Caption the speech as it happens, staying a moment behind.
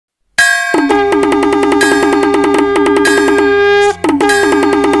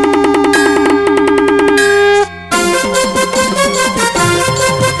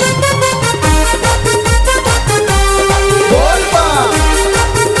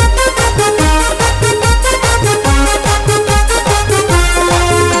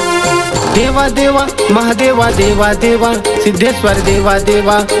देवा महादेवा देवा देवा सिद्धेश्वर देवा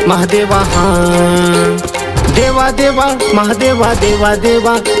देवा महादेवा हाँ। देवा देवा महादेवा देवा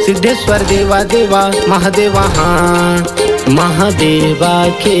देवा सिद्धेश्वर देवा देवा महादेवा हाँ। महादेवा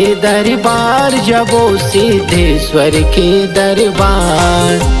के दरबार जबो सिद्धेश्वर के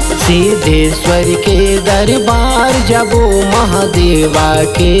दरबार, सिद्धेश्वर के दरबार जबो महादेवा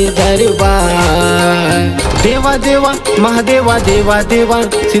के दरबार। देवा देवा महादेवा देवा देवा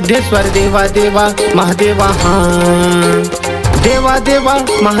सिद्धेश्वर देवा देवा महादेवा हाँ। देवा देवा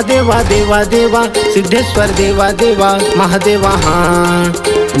महादेवा देवा देवा सिद्धेश्वर देवा देवा महादेवा हाँ।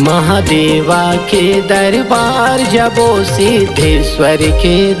 महादेवा के दरबार जबो सिद्धेश्वर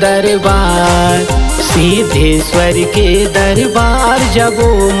के दरबार, सिद्धेश्वर के दरबार जबो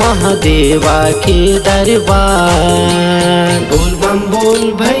महादेवा के दरबार। बोल बम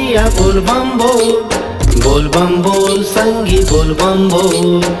बोल भैया बोल बम बोल, बोल बम बोल संगी बोल बम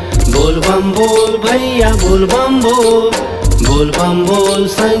बोल, बोल बम बोल भैया बोल बम बोल, बोल बम बोल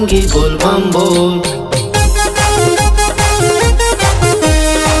संगी बोल बम बोल।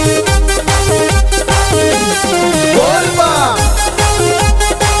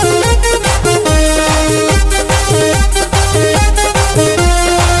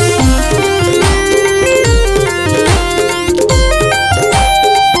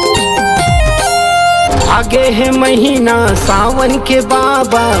 आगे है महीना सावन के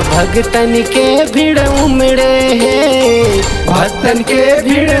बाबा, भगतन के भीड़ उमड़े है, भक्तन के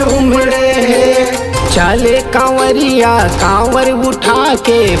भीड़ उमड़े है। चाले कांवरिया कांवर उठा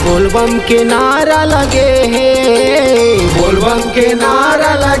के बोलबम के नारा लगे है, बोलबम के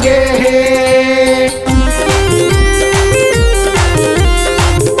नारा लगे है।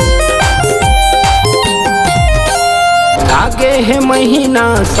 आगे है महीना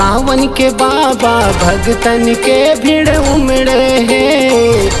सावन के बाबा, भगतन के भीड़ उमड़े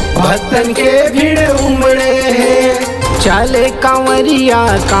हैं, भक्तन के भीड़ उमड़े हैं। चाले कांवरिया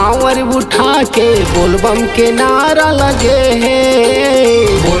कांवर उठा के बोलबम के नारा लगे हैं,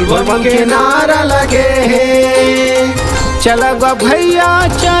 बोलबम के नारा लगे हैं। चलोगा भैया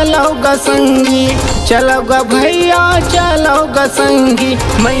चलोगा संगी, चलोगा भैया चलोगा संगी,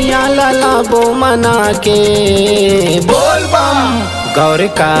 मैया लाला बो मना के बोल बम। गौर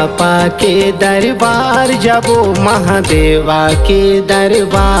का पाके दरबार जबो महादेवा के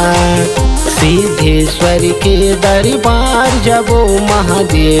दरबार, सिद्धेश्वर के दरबार जबो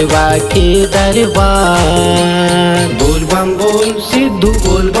महादेवा के दरबार। बोल बम बोल सिद्धू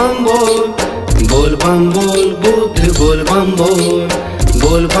बोल बम बोल, बोल बम बोल बुद्ध बोल बम बोल,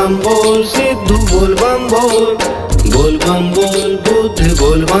 बोल बम बोल सिद्धू बोल बम बोल, बोल बम बोल बुद्ध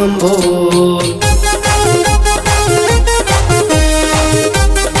बोल बम बोल।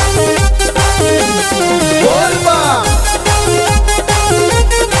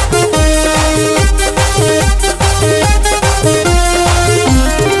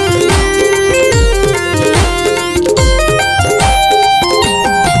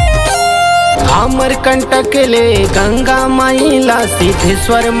 अमर कंटक ले गंगा माइला,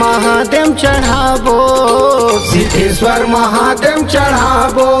 सिद्धेश्वर महादेव चढ़ाबो, सिद्धेश्वर महादेव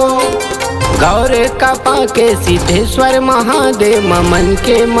चढ़ाबो। गौर का पाके सिद्धेश्वर महादेव मन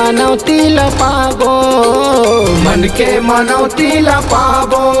के मनौती लपाबो, मन के मनौती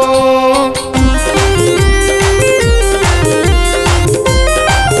लपाबो।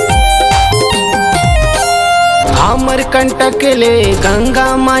 अमर कंटक ले गंगा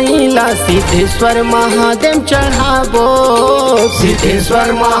माइला, सिद्धेश्वर महादेव चढ़ाबो,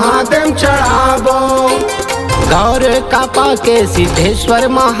 सिद्धेश्वर महादेव चढ़ाबो। गौर का पाके सिद्धेश्वर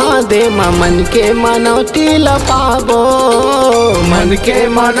महादेव मन के मनौती लपाबो, मन के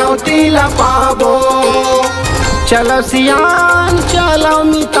मनौती लपाबो। चलो सियान चलो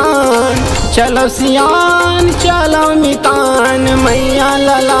मितान, चलो सियान चलो मितान, मैया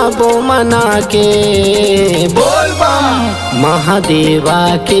लाला बो मना के बोल बम। महादेवा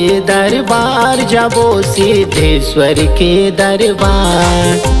के दरबार जबो सिद्धेश्वर के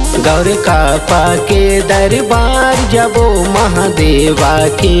दरबार, गौर का पाके दरबार जबो महादेवा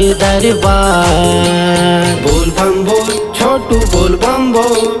के दरबार। बोल बम बोल छोटू बोल बम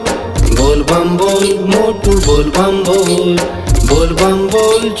बोल, बोल बम बोल मोटू बोल बम बोल, बोल बम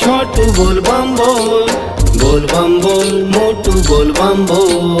बोल छोटू बोल बम बोल, बोल बम बोल मोटू बोल बम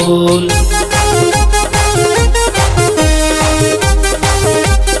बोल।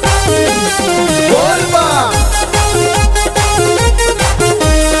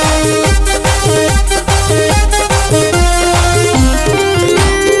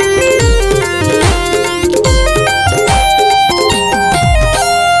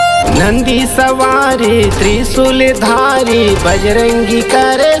 नंदी सवारी त्रिशूल धारी बजरंगी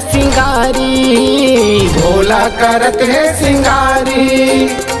करे सिंगारी, भोला करत है सिंगारी।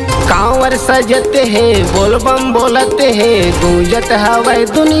 कांवर सजत है बोल बम बोलत है, गूंजत हवै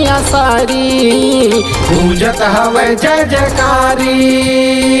दुनिया सारी, गूंजत हवै जय जयकारी।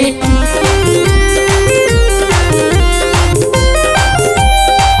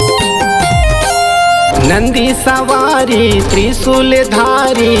 नंदी सवारी त्रिशूल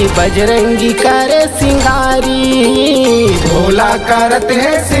धारी बजरंगी करे सिंगारी, भोला करत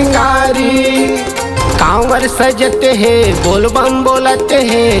है सिंगारी। कांवर सजत है बोल बम बोलत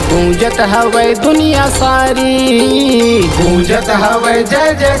है, गूंजत हवै दुनिया सारी, गूंजत हवै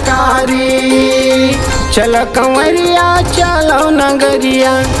जय जयकारी। चल कंवरिया चलो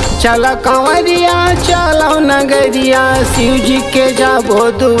नगरिया, चल कंवरिया चलो नगरिया, शिव जी के जाबो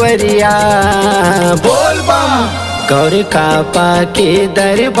दुवरिया। बोल बम। गौर कापा के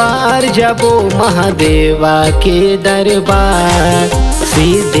दरबार जबो, महादेवा के दरबार,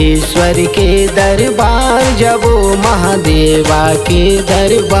 सिद्धेश्वर के दरबार जबो, महादेवा के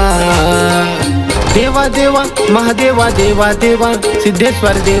दरबार। देवा देवा महादेवा देवा देवा,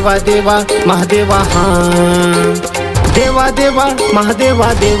 सिद्धेश्वर देवा देवा महादेवा हाँ। देवा देवा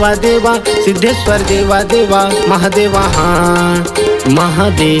महादेवा देवा देवा, सिद्धेश्वर देवा देवा महादेवा हाँ।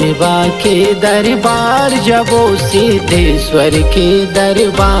 महादेवा के दरबार जबो, सिद्धेश्वर के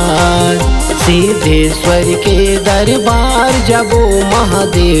दरबार, सिद्धेश्वर के दरबार जबो,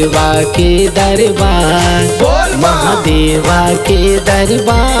 महादेवा के दरबार, महादेवा के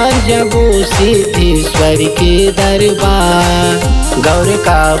दरबार जबो, सिद्धेश्वर के दरबार, गौर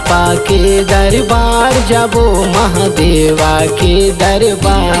कापा के दरबार जबो, महादेवा के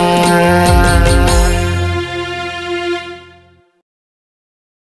दरबार।